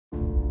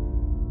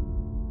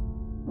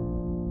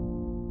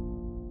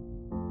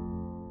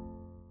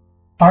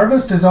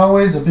Harvest is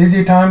always a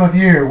busy time of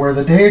year where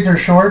the days are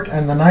short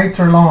and the nights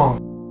are long.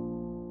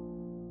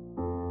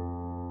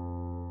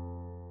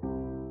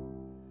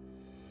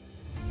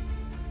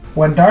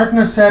 When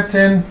darkness sets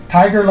in,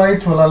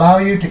 TigerLights will allow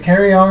you to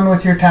carry on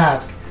with your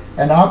task,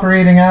 and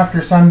operating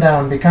after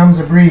sundown becomes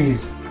a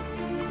breeze.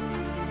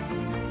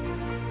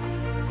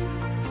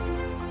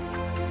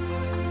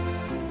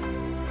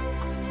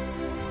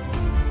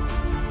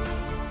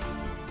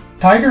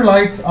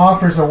 TigerLights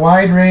offers a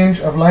wide range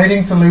of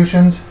lighting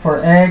solutions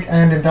for ag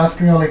and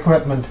industrial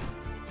equipment.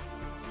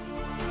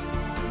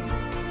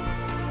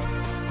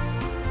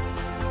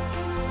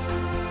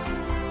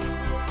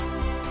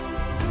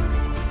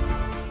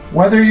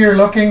 Whether you're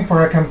looking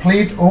for a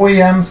complete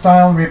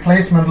OEM-style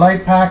replacement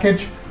light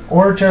package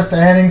or just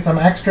adding some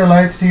extra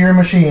lights to your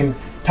machine,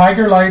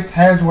 TigerLights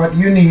has what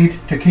you need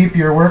to keep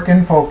your work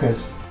in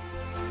focus.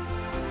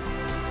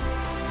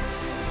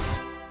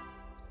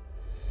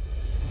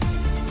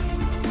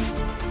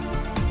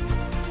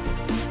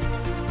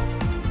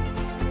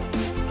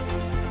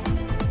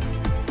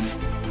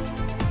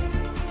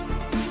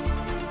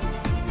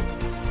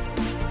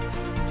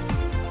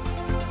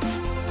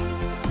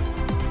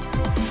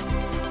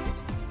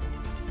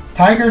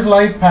 Tiger's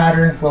light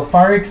pattern will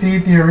far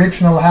exceed the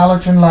original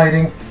halogen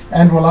lighting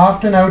and will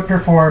often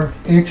outperform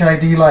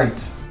HID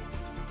lights.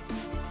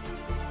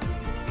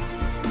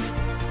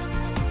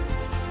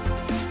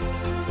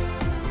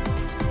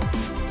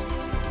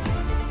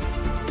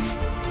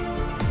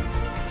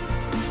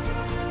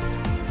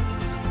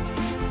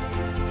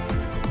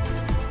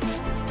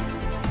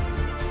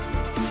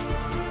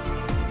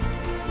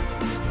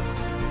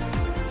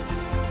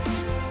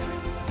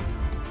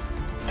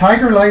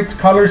 TigerLights'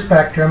 color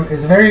spectrum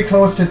is very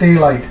close to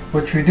daylight,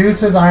 which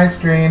reduces eye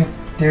strain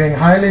during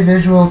highly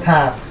visual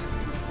tasks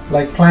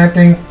like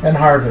planting and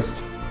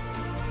harvest.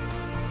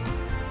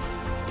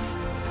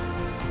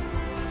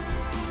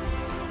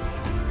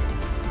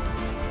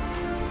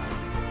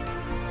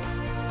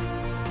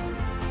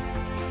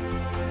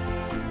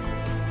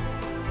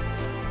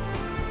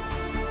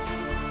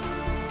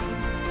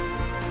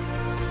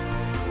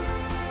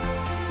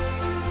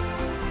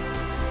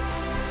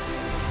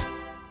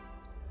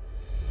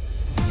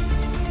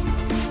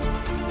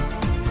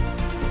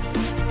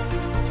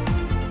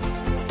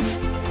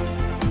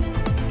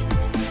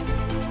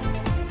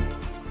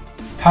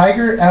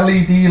 Tiger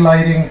LED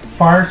lighting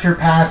far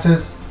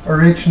surpasses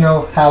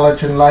original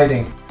halogen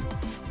lighting.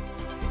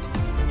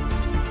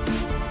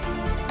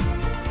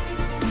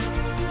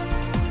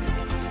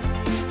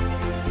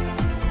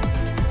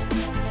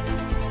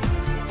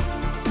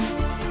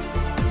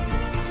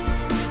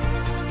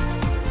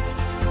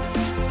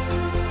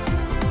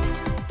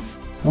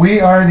 We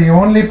are the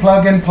only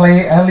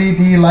plug-and-play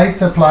LED light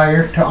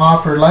supplier to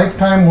offer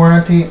lifetime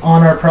warranty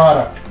on our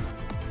product.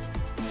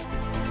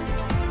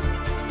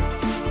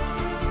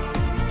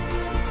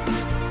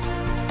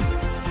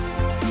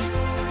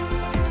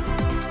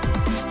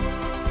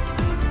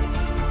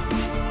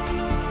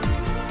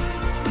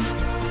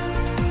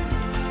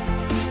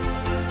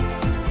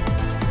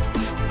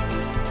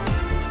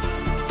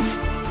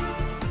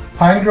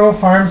 PineGrove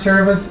Farm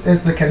Service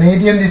is the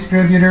Canadian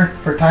distributor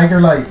for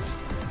TigerLights.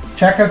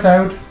 Check us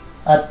out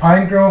at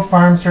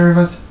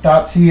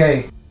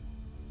pinegrovefarmservice.ca.